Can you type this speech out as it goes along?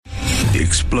The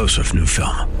explosive new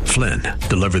film, Flynn,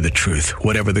 deliver the truth,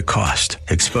 whatever the cost,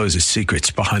 exposes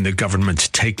secrets behind the government's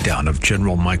takedown of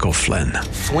General Michael Flynn.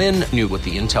 Flynn knew what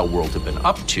the intel world had been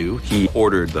up to. He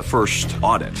ordered the first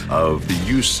audit of the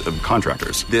use of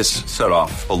contractors. This set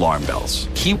off alarm bells.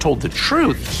 He told the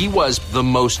truth. He was the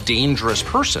most dangerous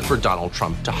person for Donald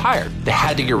Trump to hire. They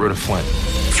had to get rid of Flynn.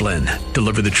 Flynn,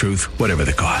 deliver the truth, whatever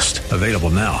the cost. Available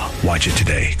now. Watch it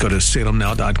today. Go to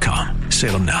salemnow.com.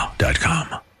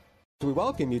 salemnow.com. We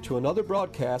welcome you to another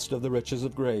broadcast of The Riches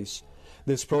of Grace.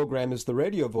 This program is the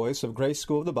radio voice of Grace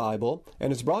School of the Bible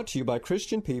and is brought to you by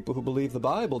Christian people who believe the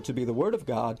Bible to be the Word of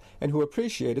God and who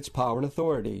appreciate its power and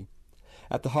authority.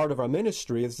 At the heart of our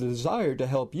ministry is the desire to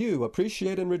help you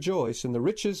appreciate and rejoice in the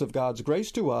riches of God's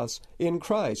grace to us in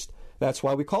Christ. That's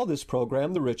why we call this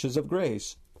program The Riches of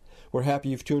Grace. We're happy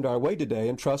you've tuned our way today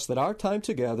and trust that our time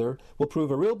together will prove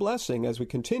a real blessing as we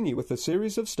continue with a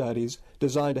series of studies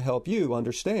designed to help you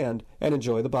understand and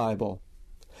enjoy the Bible.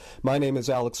 My name is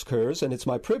Alex Kurz, and it's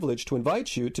my privilege to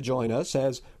invite you to join us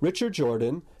as Richard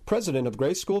Jordan, president of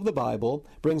Grace School of the Bible,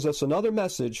 brings us another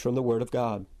message from the Word of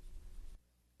God.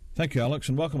 Thank you, Alex,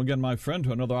 and welcome again, my friend,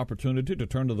 to another opportunity to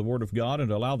turn to the Word of God and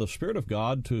to allow the Spirit of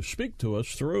God to speak to us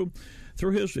through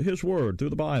His Word, through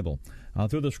the Bible,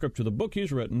 through the Scripture, the book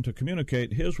He's written to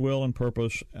communicate His will and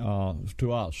purpose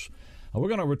to us. We're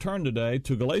going to return today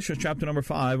to Galatians chapter number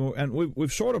 5, and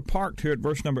we've sort of parked here at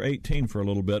verse number 18 for a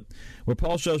little bit, where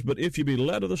Paul says, "But if you be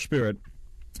led of the Spirit,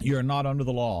 you are not under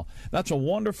the law." That's a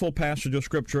wonderful passage of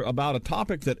Scripture about a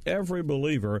topic that every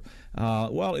believer,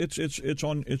 it's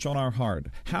on our heart.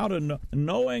 How to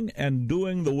knowing and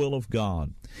doing the will of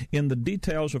God in the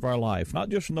details of our life. Not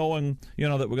just knowing,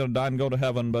 that we're going to die and go to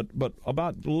heaven, but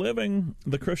about living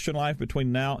the Christian life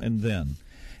between now and then,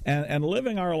 and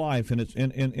living our life in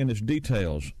its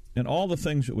details, in all the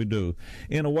things that we do,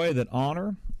 in a way that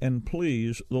honor and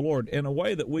please the Lord, in a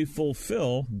way that we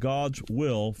fulfill God's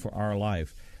will for our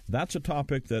life. That's a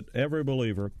topic that every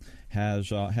believer has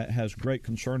great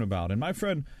concern about. And my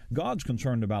friend, God's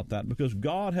concerned about that because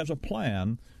God has a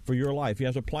plan for your life. He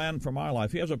has a plan for my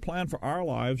life. He has a plan for our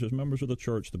lives as members of the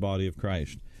church, the body of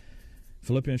Christ.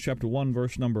 Philippians chapter 1,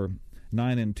 verse number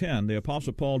 9 and 10, the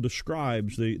Apostle Paul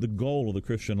describes the goal of the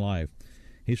Christian life.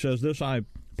 He says, "This I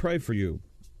pray for you,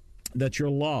 that your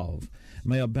love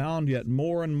may abound yet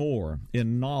more and more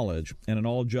in knowledge and in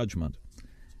all judgment."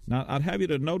 Now, I'd have you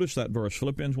to notice that verse,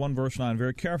 Philippians 1, verse 9,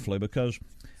 very carefully, because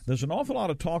there's an awful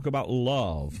lot of talk about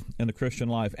love in the Christian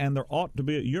life, and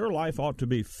your life ought to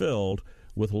be filled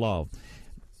with love,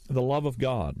 the love of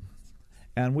God.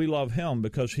 And we love Him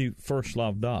because He first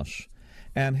loved us.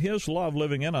 And His love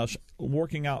living in us,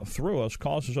 working out through us,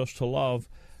 causes us to love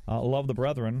the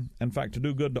brethren, in fact, to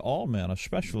do good to all men,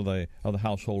 especially they of the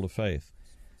household of faith.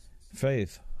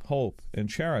 Faith, hope, and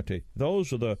charity,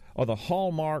 those are the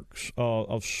hallmarks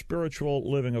of spiritual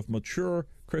living, of mature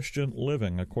Christian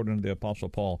living, according to the Apostle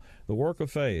Paul. The work of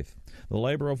faith, the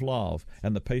labor of love,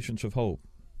 and the patience of hope.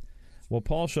 Well,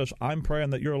 Paul says, I'm praying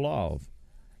that your love,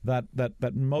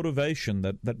 that motivation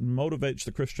that motivates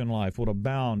the Christian life, would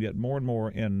abound yet more and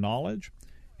more in knowledge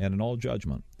and in all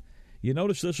judgment. You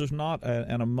notice this is not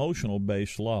an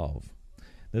emotional-based love.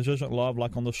 This isn't love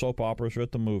like on the soap operas or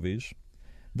at the movies.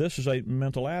 This is a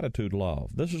mental attitude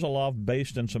love. This is a love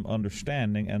based in some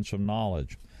understanding and some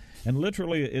knowledge. And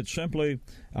literally, it's simply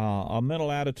a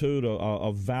mental attitude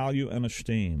of value and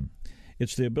esteem.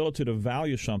 It's the ability to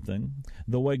value something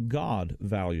the way God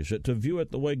values it, to view it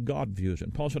the way God views it.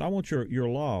 And Paul said, I want your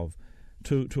love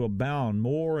to abound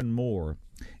more and more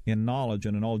in knowledge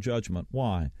and in all judgment.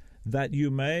 Why? That you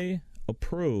may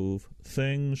approve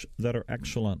things that are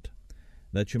excellent,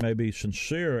 that you may be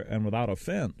sincere and without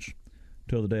offense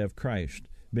till the day of Christ,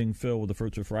 being filled with the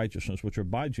fruits of righteousness which are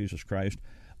by Jesus Christ,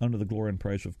 unto the glory and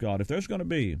praise of God. If there's going to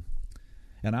be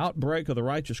an outbreak of the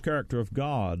righteous character of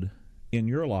God in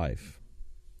your life,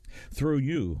 through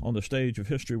you, on the stage of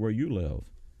history where you live,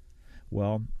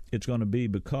 well, it's going to be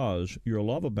because your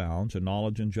love abounds in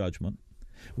knowledge and judgment,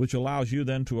 which allows you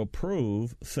then to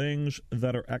approve things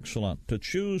that are excellent, to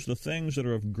choose the things that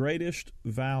are of greatest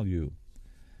value.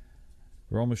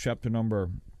 Romans chapter number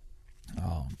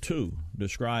 2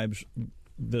 describes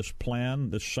this plan,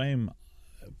 this same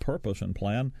purpose and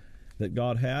plan that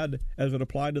God had as it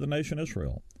applied to the nation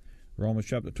Israel. Romans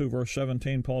chapter 2, verse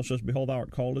 17, Paul says, Behold, thou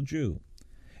art called a Jew,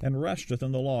 and resteth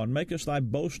in the law, and makest thy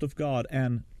boast of God,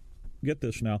 and, get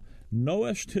this now,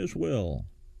 knowest His will,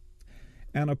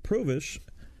 and approvest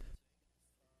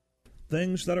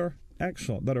things that are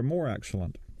excellent, that are more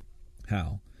excellent.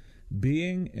 How?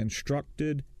 Being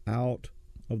instructed out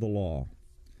of the law.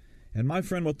 And my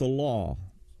friend, what the law,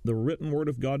 the written word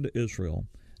of God to Israel,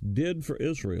 did for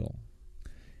Israel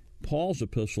Paul's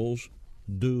epistles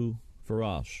do for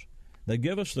us. They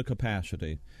give us the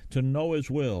capacity to know His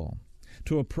will,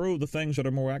 to approve the things that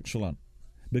are more excellent,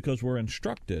 because we're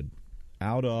instructed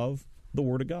out of the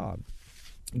Word of God.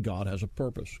 God has a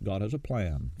purpose. God has a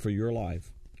plan for your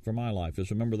life, for my life,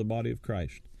 as a member of the body of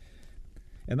Christ.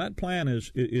 And that plan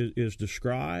is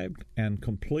described and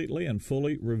completely and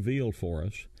fully revealed for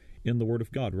us in the Word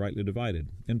of God, rightly divided,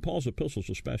 in Paul's epistles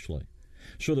especially,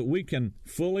 so that we can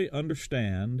fully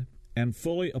understand and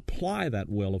fully apply that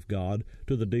will of God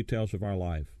to the details of our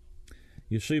life.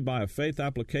 You see, by a faith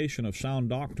application of sound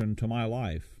doctrine to my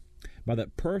life, by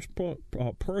that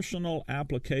personal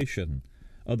application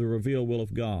of the revealed will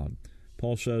of God,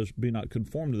 Paul says, be not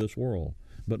conformed to this world,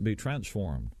 but be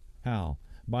transformed. How?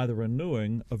 By the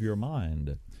renewing of your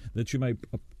mind, that you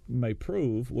may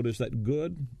prove what is that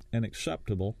good and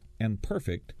acceptable and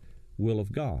perfect will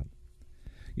of God.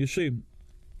 You see,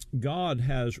 God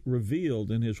has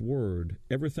revealed in His Word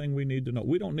everything we need to know.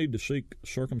 We don't need to seek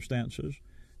circumstances,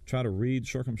 try to read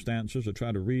circumstances, or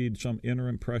try to read some inner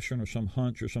impression or some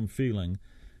hunch or some feeling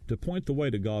to point the way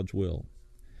to God's will.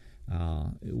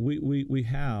 We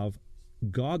have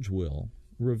God's will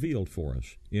revealed for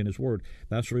us in His Word.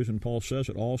 That's the reason Paul says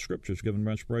that all Scripture is given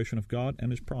by inspiration of God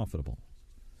and is profitable.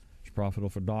 It's profitable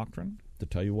for doctrine, to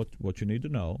tell you what you need to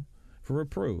know, for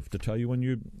reproof, to tell you when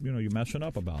you're messing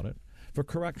up about it, for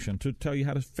correction, to tell you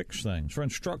how to fix things, for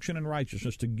instruction in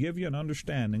righteousness, to give you an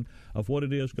understanding of what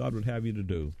it is God would have you to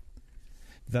do,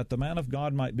 that the man of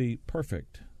God might be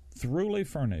perfect, thoroughly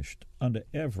furnished unto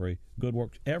every good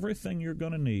work. Everything you're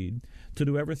going to need to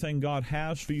do everything God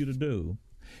has for you to do,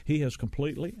 He has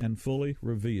completely and fully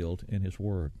revealed in His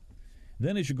Word.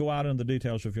 Then as you go out into the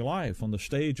details of your life, on the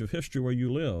stage of history where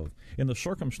you live, in the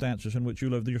circumstances in which you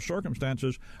live, your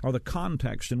circumstances are the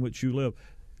context in which you live.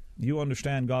 You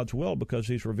understand God's will because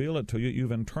He's revealed it to you.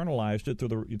 You've internalized it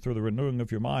through the renewing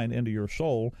of your mind into your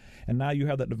soul, and now you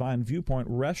have that divine viewpoint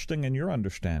resting in your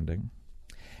understanding.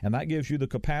 And that gives you the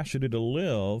capacity to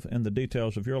live in the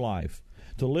details of your life,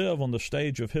 to live on the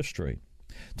stage of history,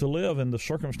 to live in the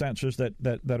circumstances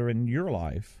that are in your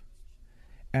life,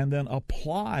 and then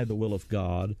apply the will of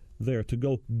God there, to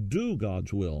go do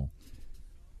God's will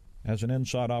as an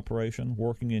inside operation,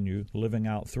 working in you, living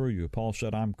out through you. Paul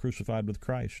said, I'm crucified with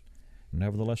Christ.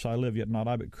 Nevertheless I live, yet not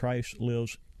I, but Christ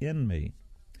lives in me.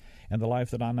 And the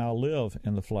life that I now live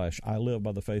in the flesh, I live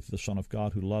by the faith of the Son of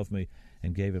God who loved me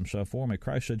and gave Himself for me.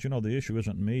 Christ said, the issue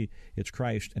isn't me, it's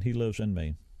Christ, and He lives in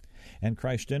me. And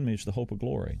Christ in me is the hope of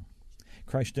glory.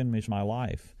 Christ in me is my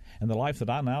life. And the life that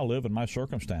I now live in my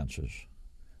circumstances,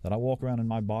 that I walk around in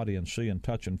my body and see and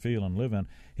touch and feel and live in,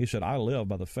 He said, I live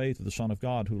by the faith of the Son of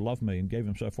God who loved me and gave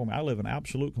Himself for me. I live in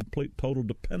absolute, complete, total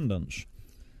dependence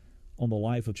on the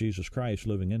life of Jesus Christ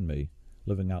living in me,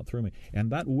 living out through me.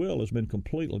 And that will has been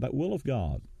completely, that will of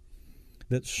God,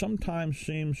 that sometimes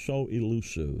seems so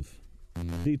elusive,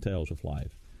 details of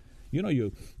life.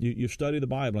 You study the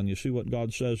Bible and you see what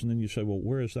God says, and then you say, well,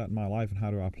 where is that in my life and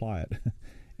how do I apply it?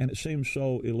 And it seems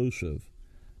so elusive.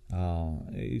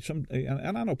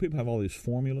 And I know people have all these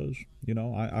formulas.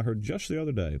 I heard just the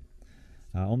other day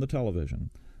on the television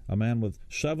a man with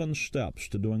 7 steps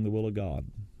to doing the will of God.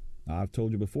 I've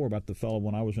told you before about the fellow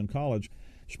when I was in college,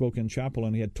 spoke in chapel,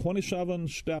 and he had 27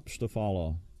 steps to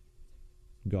follow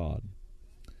God.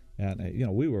 And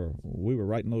we were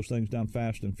writing those things down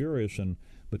fast and furious, and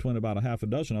between about a half a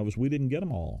dozen of us, we didn't get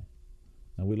them all.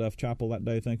 And we left chapel that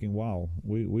day thinking, wow,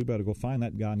 we better go find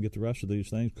that guy and get the rest of these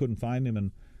things. Couldn't find him,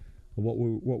 and what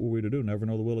were we to do? Never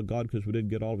know the will of God because we didn't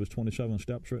get all of His 27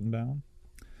 steps written down?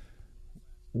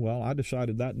 Well, I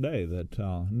decided that day that,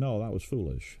 no, that was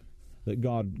foolish. That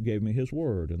God gave me His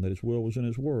Word, and that His will was in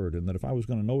His Word, and that if I was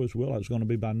going to know His will, I was going to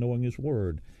be by knowing His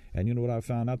Word. And you know what I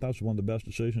found out? That was one of the best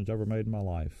decisions I ever made in my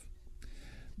life.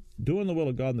 Doing the will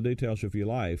of God in the details of your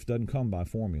life doesn't come by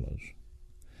formulas.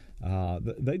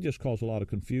 They just cause a lot of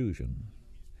confusion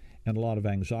and a lot of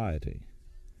anxiety.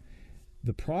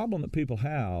 The problem that people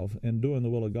have in doing the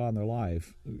will of God in their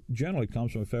life generally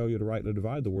comes from a failure to rightly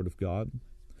divide the Word of God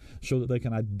so that they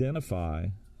can identify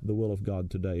the will of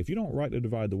God today. If you don't rightly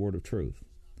divide the Word of truth,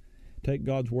 take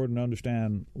God's Word and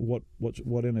understand what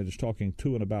in it is talking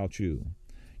to and about you,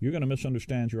 you're going to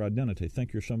misunderstand your identity,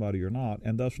 think you're somebody you're not,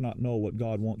 and thus not know what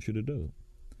God wants you to do.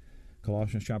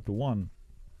 Colossians chapter 1,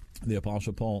 the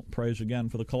Apostle Paul prays again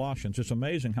for the Colossians. It's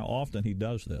amazing how often he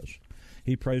does this.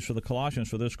 He prays for the Colossians,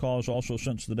 for this cause also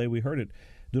since the day we heard it,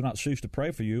 do not cease to pray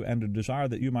for you and to desire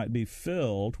that you might be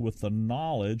filled with the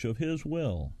knowledge of His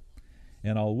will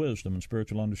in all wisdom and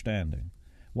spiritual understanding.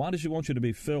 Why does he want you to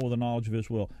be filled with the knowledge of his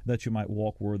will? That you might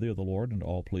walk worthy of the Lord and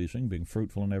all pleasing, being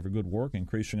fruitful in every good work,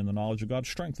 increasing in the knowledge of God,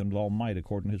 strengthened with all might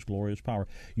according to his glorious power.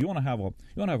 You want to have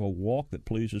a walk that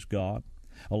pleases God,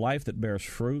 a life that bears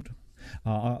fruit.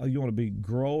 You want to be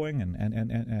growing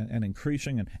and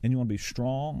increasing, and you want to be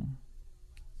strong.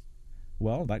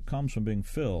 Well, that comes from being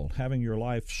filled, having your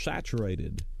life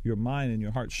saturated, your mind and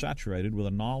your heart saturated with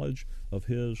a knowledge of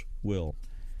his will.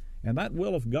 And that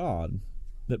will of God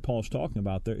that Paul's talking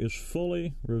about there is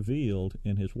fully revealed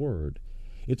in his word.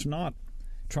 It's not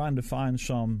trying to find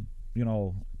some,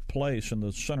 place in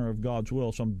the center of God's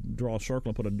will, draw a circle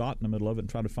and put a dot in the middle of it and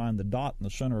try to find the dot in the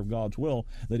center of God's will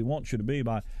that he wants you to be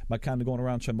by kind of going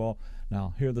around saying, well,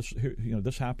 now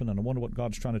this happened, and I wonder what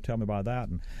God's trying to tell me by that,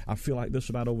 and I feel like this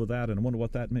about over that, and I wonder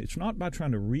what that means. It's not by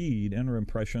trying to read inner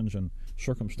impressions and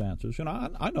circumstances.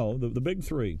 I know the big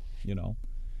three,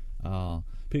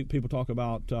 people talk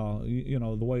about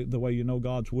the way you know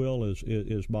God's will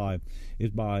is by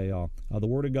the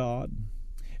Word of God,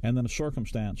 and then the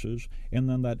circumstances, and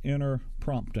then that inner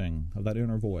prompting of that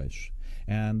inner voice.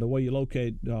 And the way you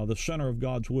locate the center of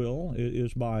God's will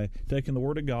is by taking the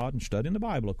Word of God and studying the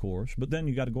Bible, of course, but then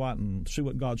you got to go out and see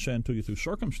what God's saying to you through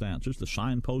circumstances, the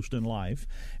signpost in life,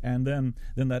 and then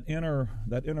that inner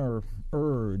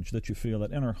urge that you feel,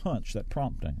 that inner hunch, that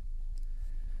prompting.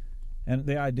 And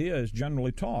the idea is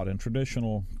generally taught in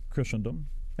traditional Christendom,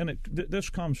 and this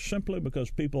comes simply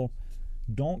because people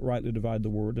don't rightly divide the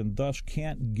Word and thus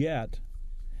can't get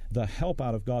the help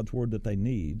out of God's Word that they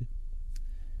need.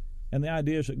 And the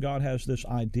idea is that God has this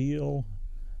ideal,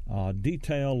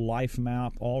 detailed life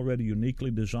map already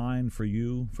uniquely designed for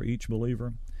you, for each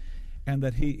believer, and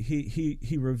that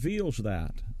He reveals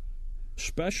that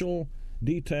special,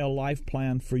 detailed life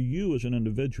plan for you as an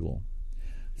individual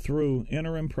through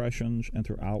inner impressions and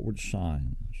through outward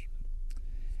signs.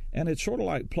 And it's sort of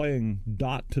like playing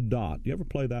dot to dot. You ever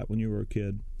play that when you were a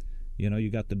kid? You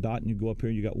got the dot and you go up here,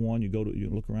 you got one, you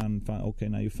look around and find, okay,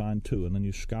 now you find two, and then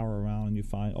you scour around and you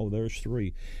find, oh, there's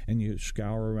three, and you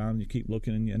scour around and you keep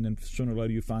looking, and then sooner or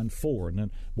later you find four, and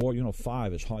then, boy,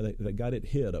 5 is hard. They got it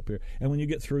hid up here. And when you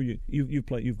get through,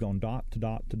 you've gone dot to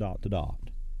dot to dot to dot.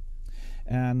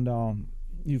 And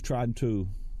you've tried to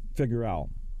figure out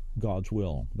God's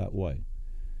will that way.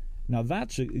 Now,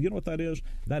 you know what that is?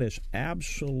 That is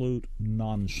absolute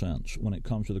nonsense when it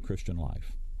comes to the Christian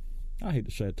life. I hate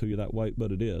to say it to you that way,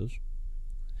 but it is.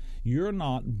 You're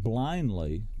not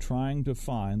blindly trying to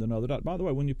find another dot. By the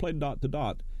way, when you played dot to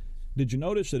dot, did you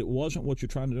notice that it wasn't what you're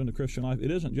trying to do in the Christian life?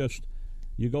 It isn't just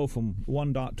you go from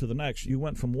one dot to the next. You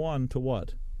went from 1 to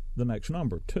what? The next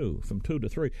number, 2, from 2 to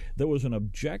 3. There was an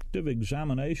objective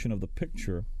examination of the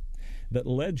picture that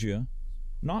led you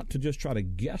not to just try to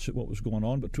guess at what was going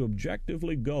on, but to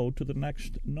objectively go to the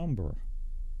next number.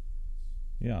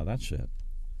 Yeah, that's it.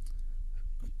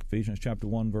 Ephesians chapter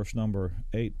 1, verse number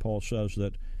 8, Paul says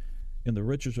that in the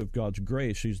riches of God's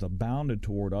grace, He's abounded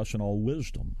toward us in all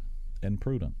wisdom and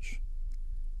prudence.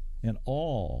 In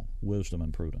all wisdom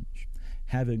and prudence,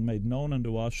 having made known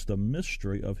unto us the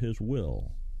mystery of His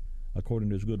will, according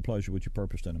to His good pleasure which He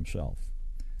purposed in Himself.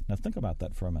 Now think about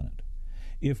that for a minute.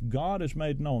 If God has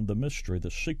made known the mystery,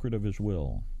 the secret of His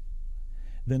will,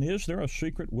 then is there a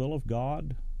secret will of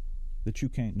God that you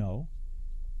can't know?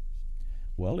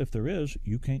 Well, if there is,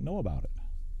 you can't know about it,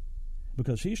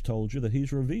 because He's told you that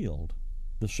He's revealed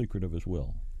the secret of His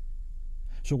will.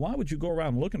 So why would you go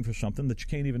around looking for something that you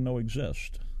can't even know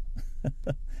exists?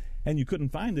 And you couldn't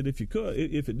find it if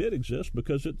it did exist,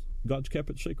 because God's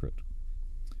kept it secret.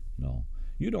 No,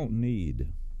 you have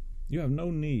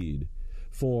no need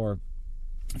for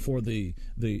the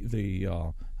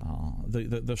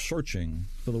searching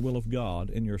for the will of God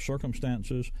in your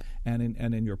circumstances and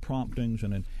in your promptings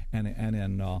and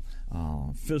in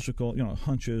physical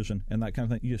hunches and that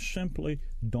kind of thing. You simply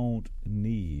don't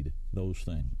need those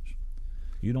things.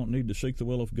 You don't need to seek the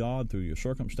will of God through your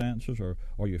circumstances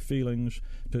or your feelings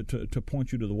to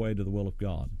point you to the way to the will of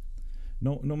God.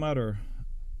 No matter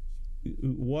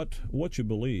what you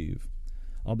believe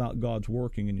about God's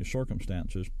working in your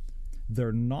circumstances,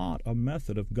 they're not a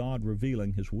method of God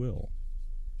revealing His will.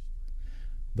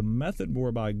 The method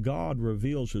whereby God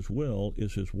reveals His will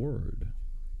is His Word.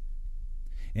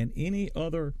 And any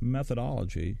other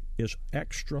methodology is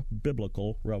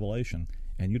extra-biblical revelation,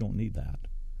 and you don't need that.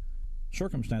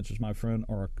 Circumstances, my friend,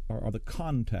 are the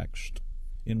context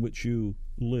in which you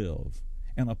live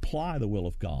and apply the will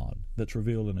of God that's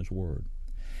revealed in His Word.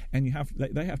 And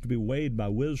they have to be weighed by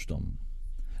wisdom,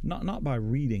 not by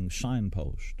reading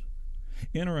signposts.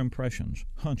 Inner impressions,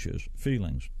 hunches,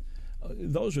 feelings.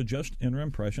 Those are just inner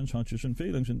impressions, hunches, and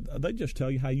feelings, and they just tell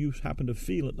you how you happen to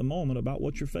feel at the moment about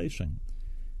what you're facing.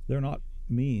 They're not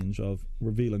means of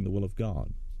revealing the will of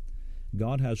God.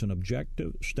 God has an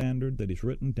objective standard that He's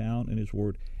written down in His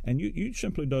Word, and you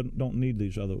simply don't need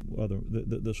this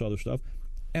other stuff.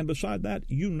 And beside that,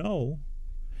 you know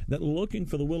that looking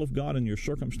for the will of God in your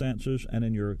circumstances and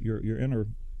in your inner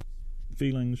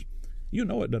feelings, you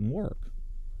know it doesn't work.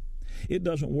 It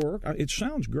doesn't work. It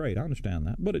sounds great, I understand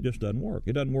that, but it just doesn't work.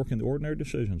 It doesn't work in the ordinary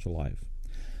decisions of life.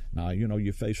 Now,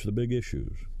 you face the big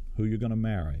issues: who you're going to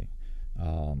marry,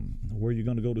 where you're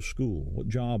going to go to school, what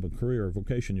job or career or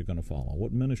vocation you're going to follow,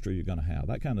 what ministry you're going to have,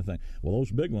 that kind of thing. Well,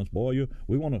 those big ones, boy,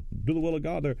 we want to do the will of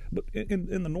God there. But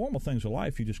in the normal things of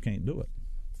life, you just can't do it.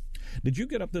 Did you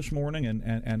get up this morning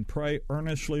and pray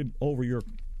earnestly over your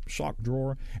sock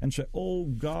drawer and say, "Oh,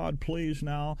 God, please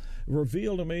now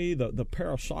reveal to me the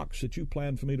pair of socks that you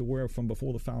planned for me to wear from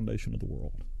before the foundation of the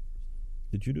world"?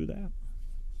 Did you do that?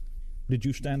 Did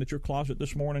you stand at your closet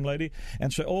this morning, lady,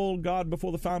 and say, "Oh, God,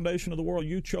 before the foundation of the world,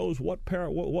 you chose what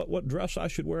dress I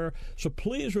should wear, so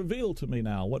please reveal to me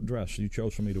now what dress you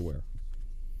chose for me to wear"?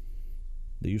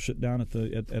 Do you sit down at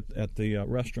the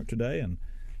restaurant today and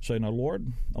say, "Now,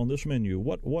 Lord, on this menu,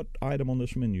 what item on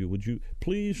this menu would you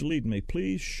please lead me?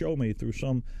 Please show me through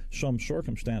some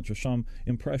circumstance or some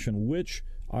impression which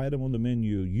item on the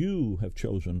menu you have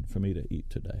chosen for me to eat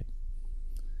today."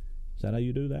 Is that how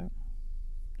you do that?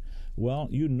 Well,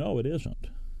 you know it isn't.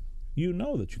 You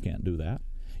know that you can't do that.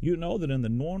 You know that in the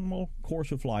normal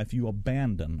course of life, you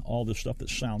abandon all this stuff that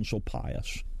sounds so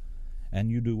pious. And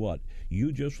you do what?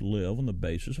 You just live on the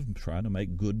basis of trying to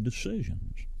make good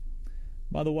decisions.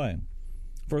 By the way,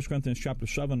 1 Corinthians chapter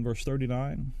 7, verse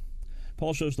 39,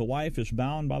 Paul says the wife is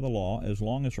bound by the law as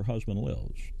long as her husband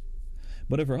lives.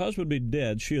 But if her husband be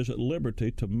dead, she is at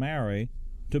liberty to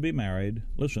be married,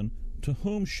 listen, to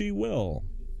whom she will,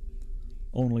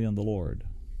 only in the Lord.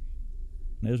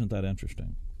 Now, isn't that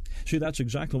interesting? See, that's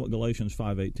exactly what Galatians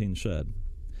 5:18 said.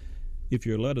 If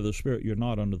you're led of the Spirit, you're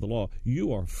not under the law.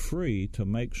 You are free to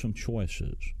make some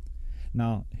choices.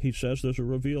 Now, he says there's a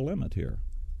reveal limit here.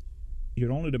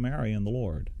 You're only to marry in the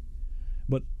Lord.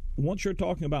 But once you're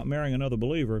talking about marrying another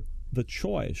believer, the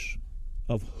choice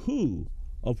of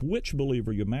which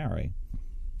believer you marry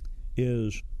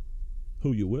is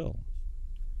who you will.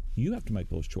 You have to make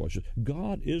those choices.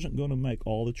 God isn't going to make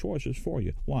all the choices for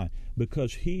you. Why?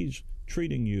 Because He's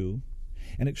treating you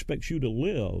and expects you to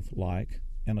live like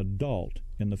an adult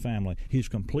in the family. He's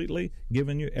completely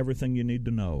given you everything you need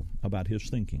to know about His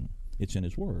thinking. It's in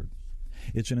His Word.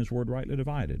 It's in His Word rightly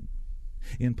divided.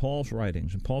 In Paul's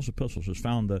writings, in Paul's epistles, is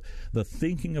found the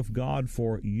thinking of God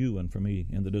for you and for me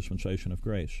in the dispensation of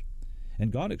grace.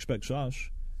 And God expects us,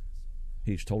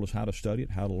 He's told us how to study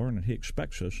it, how to learn it. He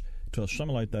expects us to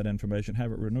assimilate that information,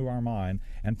 have it renew our mind,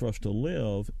 and for us to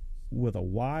live with a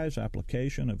wise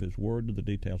application of His Word to the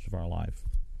details of our life.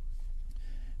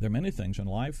 There are many things in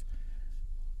life,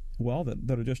 well,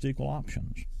 that are just equal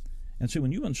options. And see,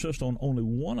 when you insist on only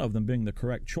one of them being the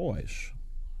correct choice,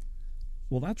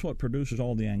 well, that's what produces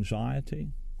all the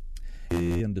anxiety,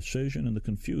 the indecision, and the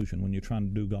confusion when you're trying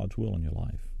to do God's will in your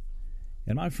life.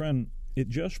 And my friend, it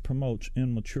just promotes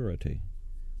immaturity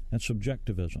and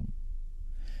subjectivism.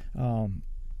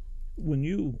 When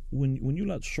you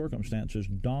let circumstances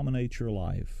dominate your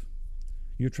life,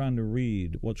 you're trying to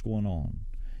read what's going on,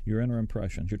 your inner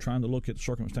impressions. You're trying to look at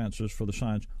circumstances for the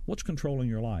signs. What's controlling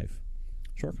your life?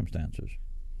 Circumstances.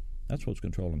 That's what's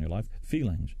controlling your life.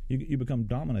 Feelings. You become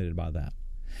dominated by that,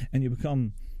 and you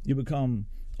become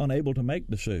unable to make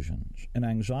decisions. And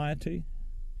anxiety,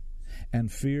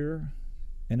 and fear,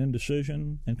 and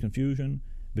indecision, and confusion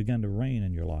begin to reign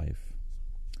in your life.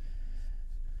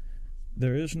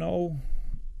 There is no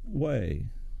way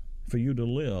for you to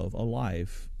live a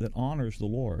life that honors the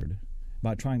Lord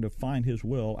by trying to find His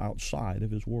will outside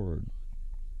of His Word.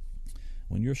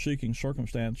 When you're seeking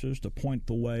circumstances to point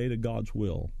the way to God's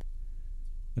will,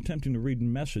 attempting to read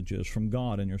messages from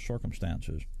God in your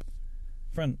circumstances.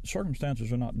 Friend,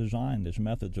 circumstances are not designed as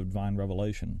methods of divine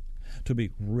revelation to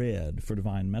be read for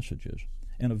divine messages.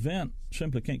 An event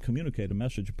simply can't communicate a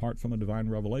message apart from a divine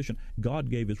revelation.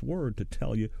 God gave His Word to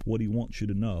tell you what He wants you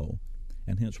to know,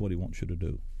 and hence what He wants you to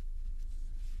do.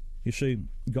 You see,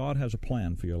 God has a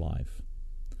plan for your life,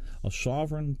 a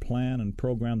sovereign plan and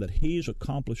program that He's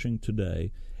accomplishing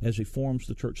today as He forms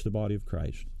the church, the body of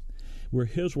Christ. We're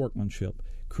His workmanship,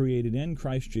 created in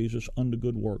Christ Jesus unto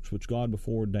good works, which God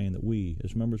before ordained that we,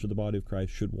 as members of the body of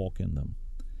Christ, should walk in them.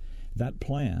 That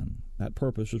plan, that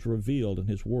purpose is revealed in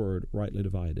His Word, rightly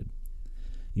divided.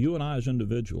 You and I as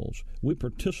individuals, we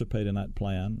participate in that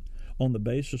plan on the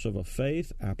basis of a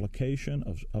faith application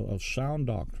of sound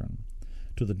doctrine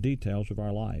to the details of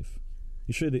our life.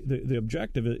 You see, the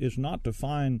objective is not to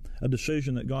find a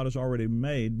decision that God has already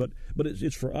made, but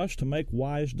it's for us to make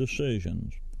wise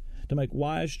decisions, to make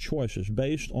wise choices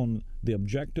based on the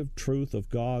objective truth of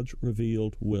God's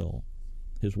revealed will,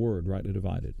 His Word rightly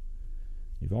divided.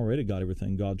 You've already got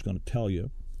everything God's going to tell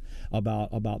you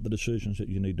about the decisions that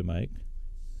you need to make.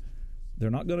 There are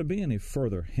not going to be any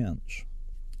further hints,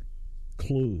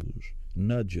 clues,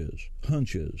 nudges,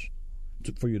 hunches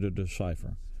for you to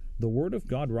decipher. The Word of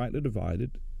God rightly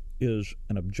divided is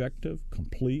an objective,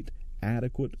 complete,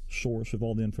 adequate source of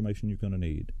all the information you're going to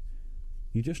need.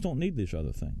 You just don't need these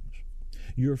other things.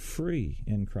 You're free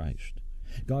in Christ.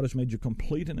 God has made you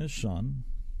complete in His Son,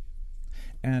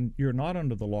 and you're not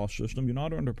under the law system. You're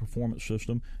not under a performance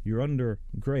system. You're under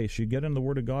grace. You get in the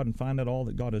Word of God and find out all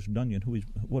that God has done you and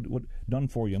what done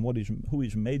for you and who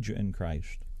He's made you in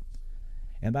Christ.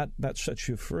 And that sets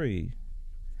you free.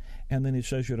 And then He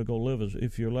says you're to go live as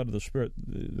if you're led of the Spirit,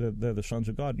 they're the sons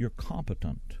of God. You're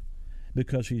competent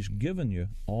because He's given you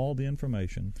all the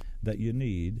information that you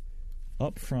need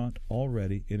up front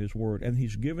already in His Word. And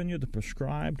He's given you the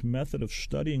prescribed method of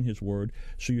studying His Word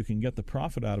so you can get the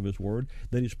profit out of His Word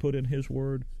that He's put in His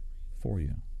Word for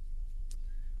you.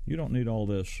 You don't need all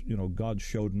this, God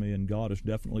showed me and God is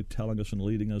definitely telling us and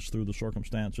leading us through the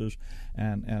circumstances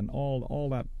and all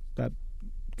that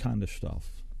kind of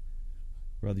stuff.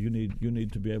 Rather, you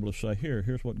need to be able to say,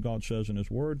 here's what God says in His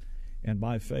Word, and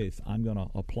by faith, I'm going to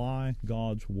apply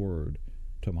God's Word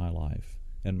to my life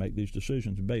and make these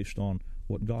decisions based on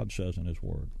what God says in His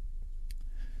Word.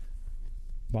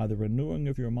 By the renewing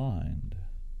of your mind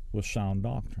with sound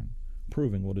doctrine,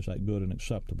 proving what is that good and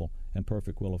acceptable and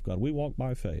perfect will of God. We walk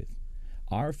by faith.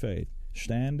 Our faith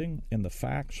standing in the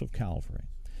facts of Calvary,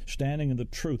 standing in the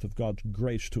truth of God's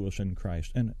grace to us in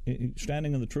Christ, and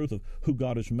standing in the truth of who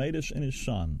God has made us in His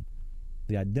Son,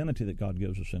 the identity that God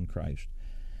gives us in Christ.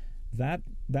 That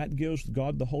gives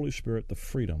God the Holy Spirit the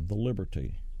freedom, the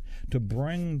liberty, to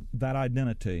bring that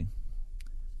identity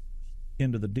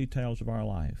into the details of our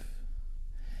life.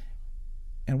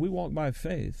 And we walk by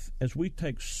faith as we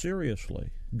take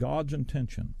seriously God's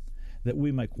intention that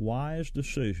we make wise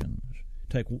decisions,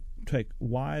 take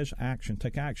wise action,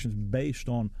 take actions based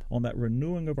on that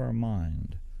renewing of our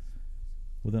mind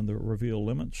within the revealed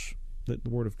limits that the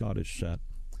Word of God has set,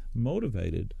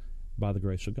 motivated by the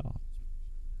grace of God.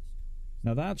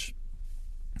 Now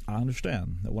I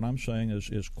understand that what I'm saying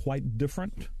is quite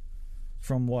different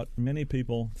from what many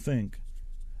people think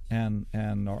and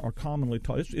are commonly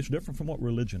taught. It's different from what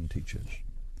religion teaches.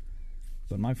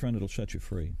 But my friend, it'll set you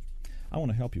free. I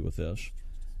want to help you with this.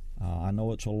 I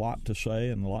know it's a lot to say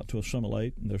and a lot to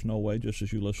assimilate, and there's no way, just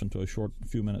as you listen to a short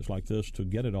few minutes like this, to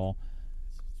get it all.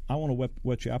 I want to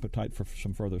whet your appetite for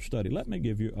some further study. Let me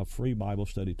give you a free Bible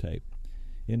study tape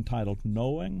entitled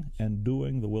Knowing and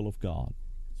Doing the Will of God.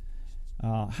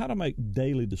 How to make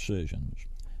daily decisions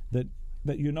that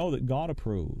you know that God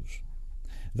approves,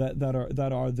 that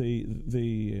are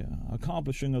the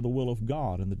accomplishing of the will of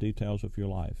God in the details of your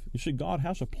life. You see, God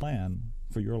has a plan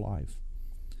for your life.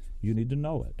 You need to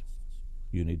know it.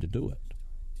 You need to do it.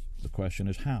 The question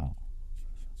is how.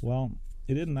 Well,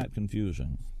 it isn't that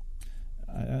confusing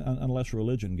unless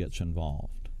religion gets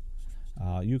involved.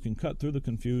 You can cut through the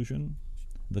confusion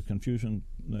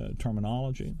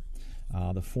terminology,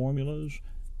 the formulas,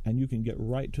 and you can get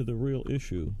right to the real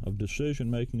issue of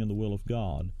decision-making in the will of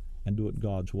God and do it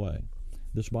God's way.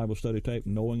 This Bible study tape,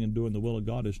 Knowing and Doing the Will of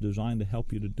God, is designed to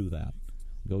help you to do that.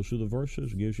 It goes through the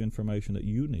verses, gives you information that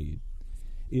you need.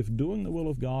 If doing the will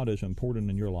of God is important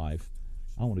in your life,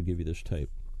 I want to give you this tape.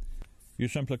 You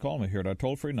simply call me here at our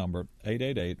toll-free number,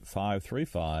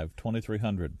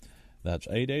 888-535-2300. That's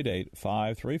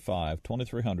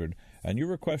 888-535-2300, and you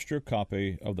request your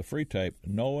copy of the free tape,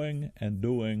 Knowing and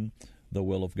Doing the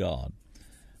Will of God.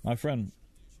 My friend,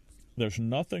 there's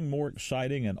nothing more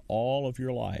exciting in all of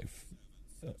your life,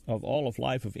 of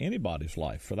anybody's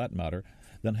life for that matter,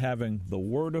 than having the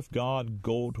Word of God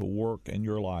go to work in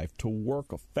your life, to work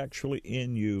effectually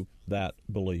in you that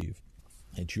believe.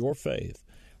 It's your faith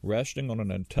resting on an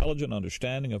intelligent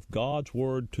understanding of God's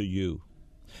Word to you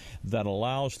that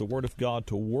allows the Word of God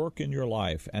to work in your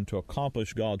life and to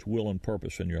accomplish God's will and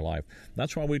purpose in your life.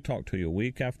 That's why we talk to you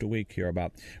week after week here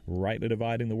about rightly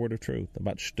dividing the Word of truth,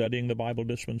 about studying the Bible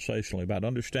dispensationally, about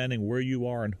understanding where you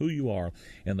are and who you are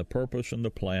in the purpose and the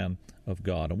plan of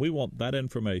God. And we want that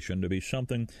information to be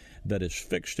something that is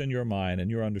fixed in your mind and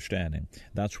your understanding.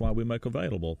 That's why we make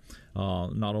available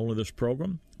not only this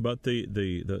program, but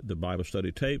the Bible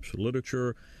study tapes,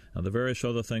 literature, the various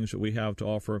other things that we have to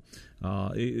offer.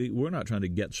 We're not trying to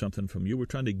get something from you. We're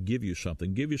trying to give you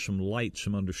something, give you some light,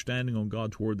 some understanding on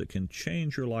God's Word that can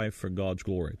change your life for God's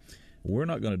glory. We're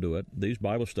not going to do it. These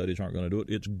Bible studies aren't going to do it.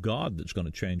 It's God that's going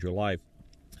to change your life.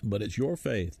 But it's your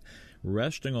faith,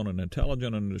 resting on an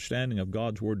intelligent understanding of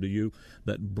God's Word to you,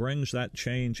 that brings that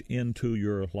change into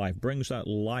your life, brings that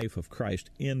life of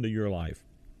Christ into your life.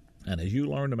 And as you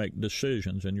learn to make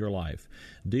decisions in your life,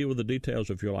 deal with the details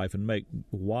of your life, and make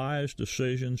wise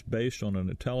decisions based on an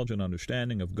intelligent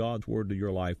understanding of God's Word to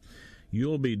your life,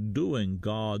 you'll be doing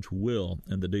God's will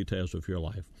in the details of your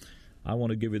life. I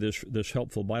want to give you this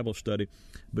helpful Bible study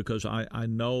because I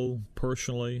know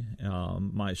personally,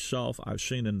 myself, I've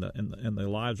seen in the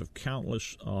lives of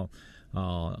countless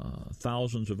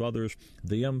thousands of others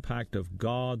the impact of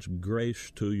God's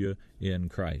grace to you in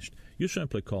Christ. You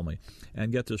simply call me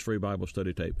and get this free Bible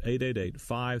study tape.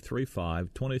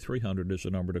 888-535-2300 is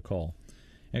the number to call.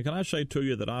 And can I say to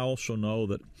you that I also know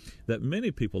that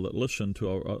many people that listen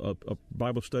to a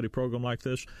Bible study program like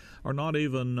this are not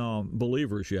even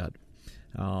believers yet.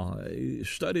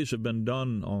 Studies have been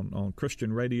done on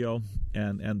Christian radio,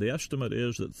 and the estimate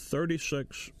is that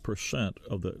 36%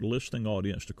 of the listening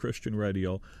audience to Christian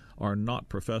radio are not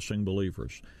professing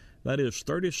believers. That is,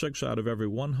 36 out of every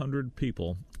 100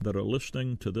 people that are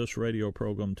listening to this radio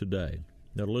program today,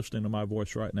 that are listening to my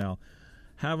voice right now,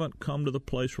 haven't come to the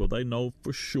place where they know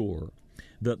for sure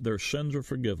that their sins are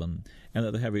forgiven and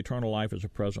that they have eternal life as a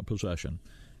present possession.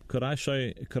 Could I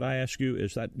ask you,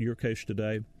 is that your case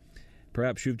today?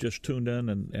 Perhaps you've just tuned in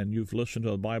and you've listened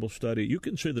to a Bible study. You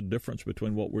can see the difference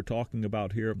between what we're talking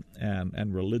about here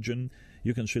and religion.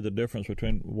 You can see the difference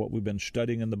between what we've been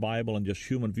studying in the Bible and just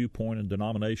human viewpoint and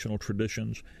denominational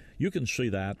traditions. You can see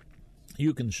that.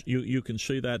 You can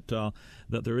see that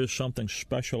that there is something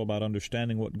special about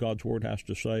understanding what God's Word has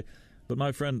to say. But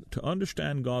my friend, to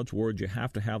understand God's Word, you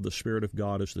have to have the Spirit of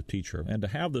God as the teacher. And to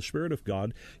have the Spirit of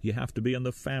God, you have to be in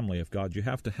the family of God. You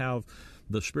have to have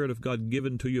the Spirit of God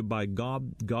given to you by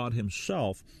God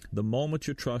Himself the moment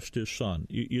you trust His Son.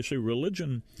 You see,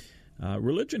 religion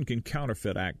can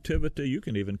counterfeit activity. You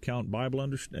can even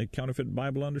counterfeit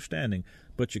Bible understanding.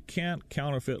 But you can't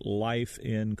counterfeit life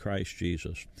in Christ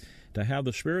Jesus. To have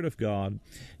the Spirit of God,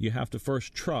 you have to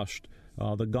first trust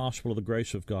the gospel of the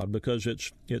grace of God, because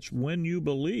it's when you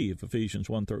believe, Ephesians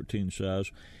 1:13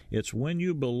 says, it's when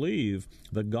you believe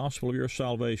the gospel of your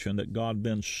salvation that God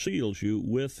then seals you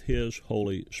with His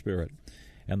Holy Spirit.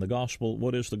 And the gospel,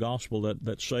 what is the gospel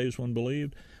that saves when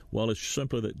believed? Well, it's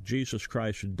simply that Jesus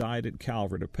Christ died at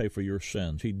Calvary to pay for your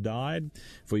sins. He died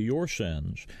for your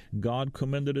sins. God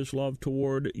commended His love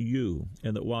toward you,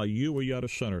 and that while you were yet a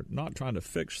sinner, not trying to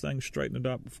fix things, straighten it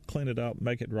up, clean it up,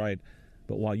 make it right,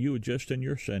 but while you were just in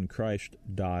your sin, Christ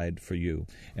died for you.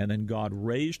 And then God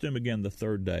raised Him again the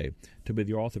third day to be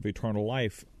the author of eternal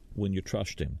life when you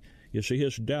trust Him. You see,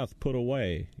 His death put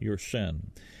away your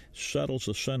sin, settles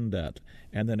the sin debt,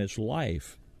 and then His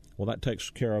life, well, that takes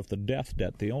care of the death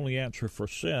debt. The only answer for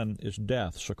sin is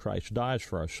death, so Christ dies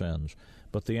for our sins.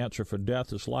 But the answer for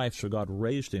death is life, so God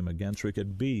raised Him again so He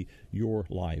could be your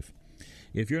life.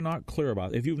 If you're not clear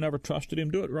about it, if you've never trusted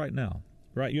Him, do it right now.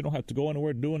 Right? You don't have to go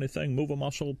anywhere, do anything, move a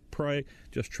muscle, pray.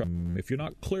 Just try. If you're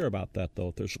not clear about that, though,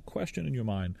 if there's a question in your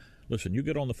mind, listen, you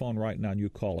get on the phone right now and you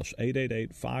call us,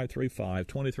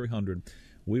 888-535-2300.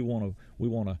 We want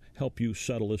to help you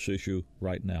settle this issue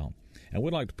right now. And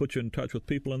we'd like to put you in touch with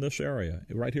people in this area,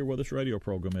 right here where this radio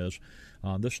program is,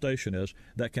 this station is,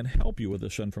 that can help you with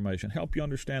this information, help you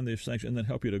understand these things, and then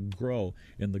help you to grow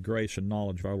in the grace and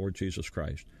knowledge of our Lord Jesus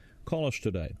Christ. Call us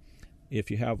today if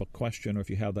you have a question or if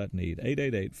you have that need.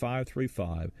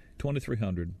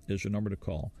 888-535-2300 is the number to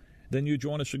call. Then you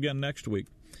join us again next week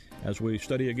as we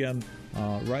study again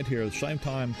right here at the same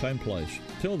time, same place.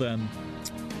 Till then,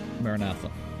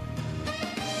 Maranatha.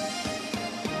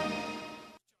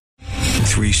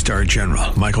 3-star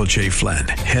General Michael J. Flynn,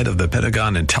 head of the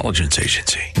Pentagon Intelligence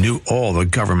Agency, knew all the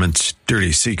government's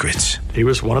dirty secrets. He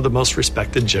was one of the most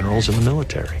respected generals in the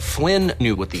military. Flynn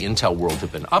knew what the intel world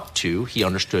had been up to. He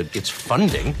understood its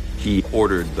funding. He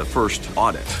ordered the first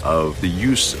audit of the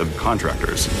use of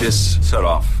contractors. This set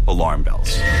off alarm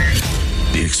bells.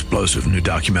 The explosive new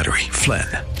documentary, Flynn,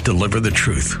 Deliver the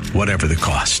Truth, Whatever the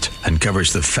Cost,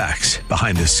 uncovers the facts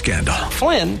behind the scandal.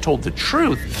 Flynn told the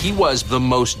truth. He was the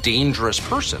most dangerous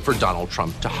person for Donald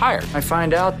Trump to hire. I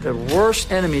find out the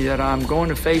worst enemy that I'm going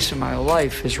to face in my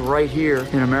life is right here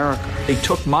in America. They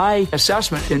took my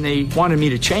assessment and they wanted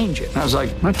me to change it. And I was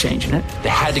like, I'm not changing it. They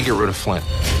had to get rid of Flynn.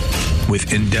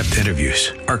 With in-depth interviews,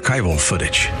 archival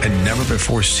footage, and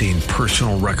never-before-seen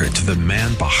personal records of the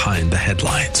man behind the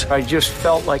headlines. I just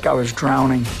felt like I was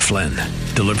drowning. Flynn,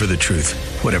 Deliver the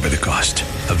Truth, Whatever the Cost.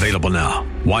 Available now.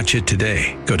 Watch it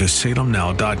today. Go to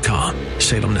salemnow.com.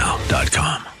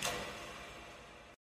 salemnow.com.